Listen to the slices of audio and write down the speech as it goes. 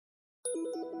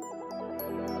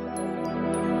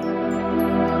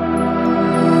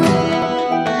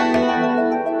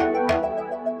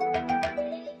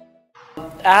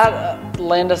At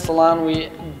Landis Salon,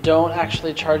 we don't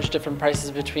actually charge different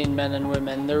prices between men and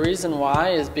women. The reason why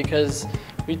is because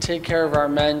we take care of our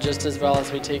men just as well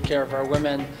as we take care of our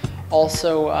women.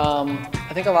 Also,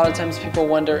 I think a lot of times people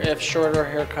wonder if shorter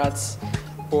haircuts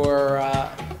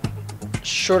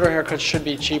should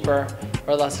be cheaper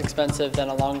or less expensive than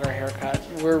a longer haircut.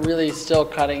 We're really still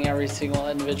cutting every single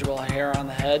individual hair on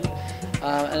the head.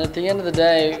 And at the end of the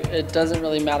day, it doesn't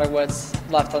really matter what's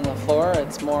left on the floor,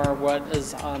 it's more what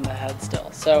is on the head still.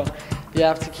 So you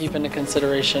have to keep into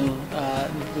consideration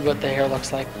what the hair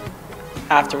looks like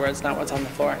afterwards, not what's on the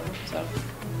floor.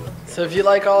 So if you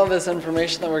like all of this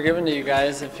information that we're giving to you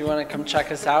guys, if you want to come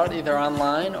check us out either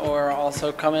online or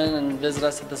also come in and visit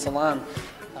us at the salon,